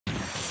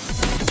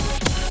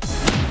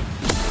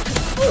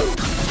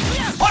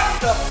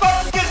the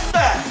fuck is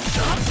that?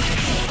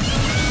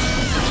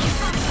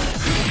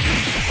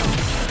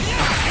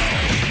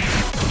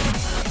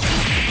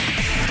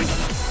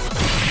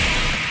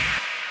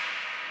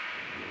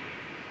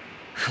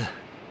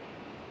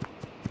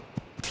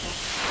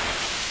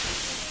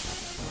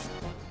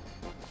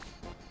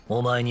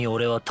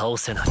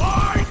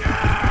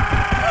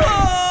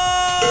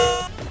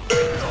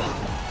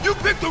 You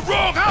picked the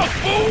wrong house,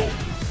 fool!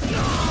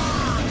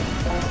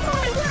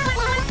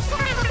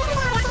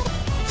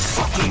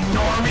 Fucking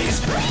normies!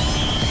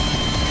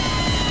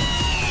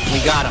 We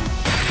got him.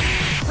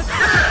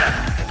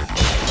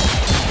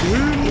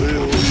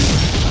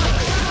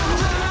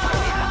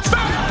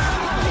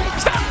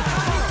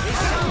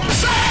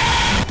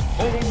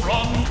 Home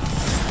run!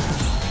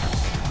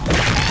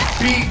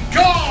 Be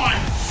gone!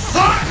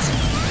 Hot!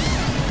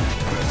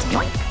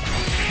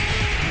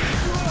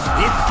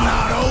 It's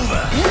not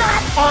over!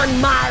 Not on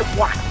my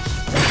watch!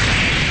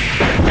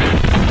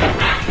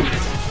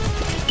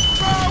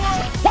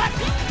 What?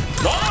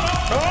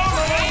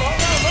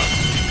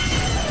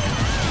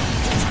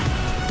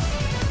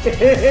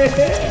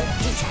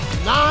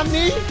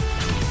 Nani?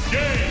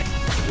 Game!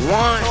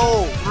 1,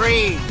 2,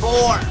 3, 4.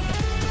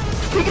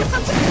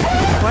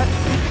 What?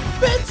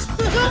 Bitch!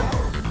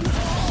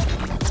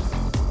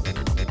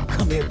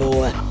 Come here,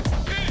 boy.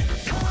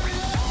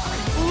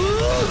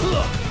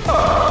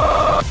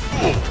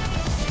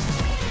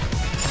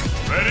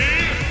 Ready?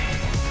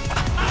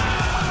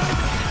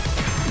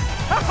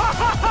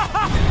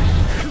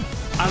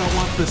 I don't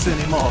want this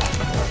anymore.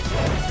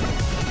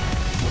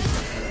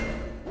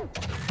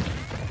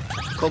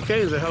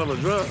 Cocaine's a hell of a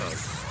drug.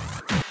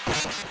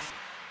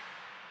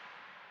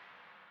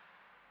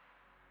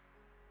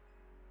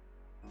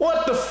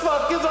 What the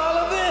fuck is all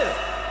of this?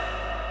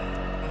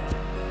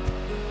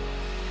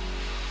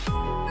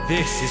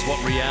 This is what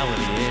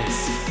reality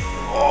is.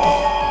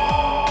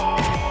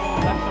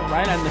 Left and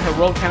right, and her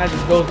roll kind of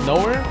just goes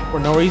nowhere for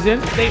no reason.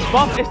 They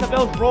buffed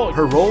Isabelle's roll.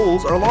 Her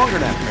rolls are longer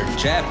now. Her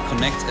jab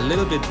connects a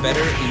little bit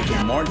better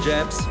into more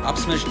jabs. Up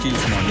smash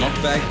kills more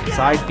knockback.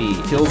 Side B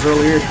kills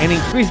earlier. And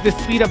increase the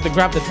speed of the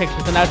grab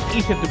detection, so now it's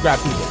easier to grab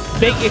people.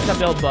 Big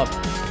Isabelle buff.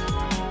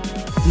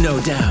 No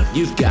doubt,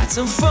 you've got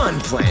some fun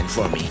planned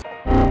for me.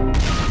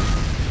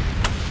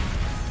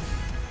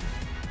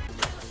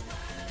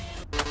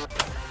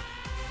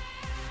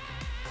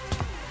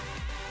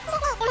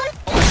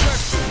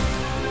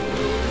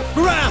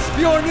 Grasp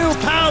your new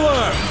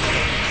power!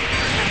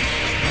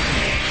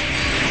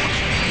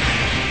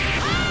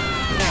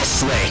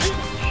 Slay.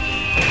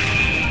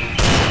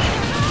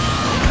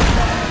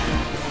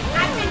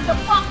 I think the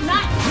fuck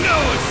not. No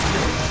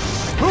escape!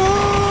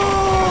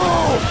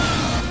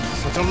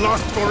 Such a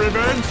lust for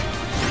revenge?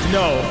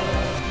 No.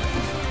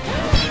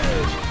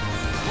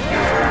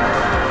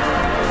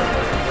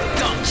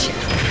 Gotcha.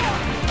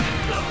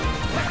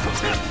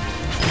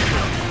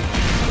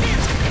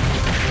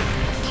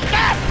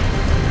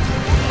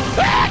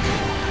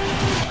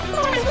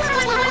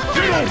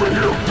 Get over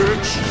here,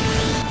 bitch!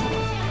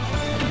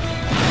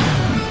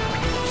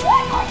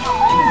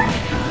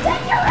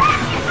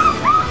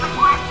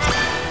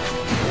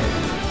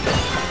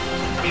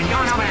 He's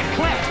going over that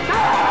cliff.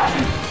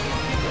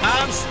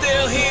 I'm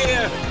still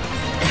here.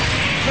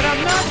 But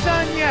I'm not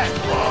done yet.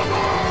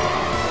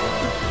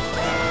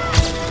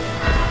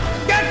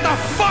 Get the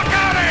fuck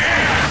out of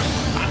here!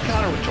 I'm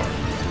kind of retarded.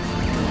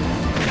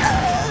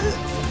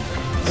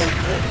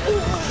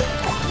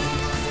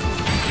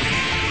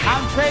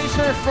 I'm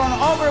Tracer from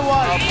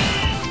Overwatch.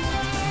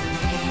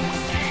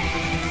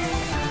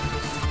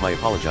 My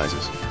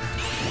apologizes.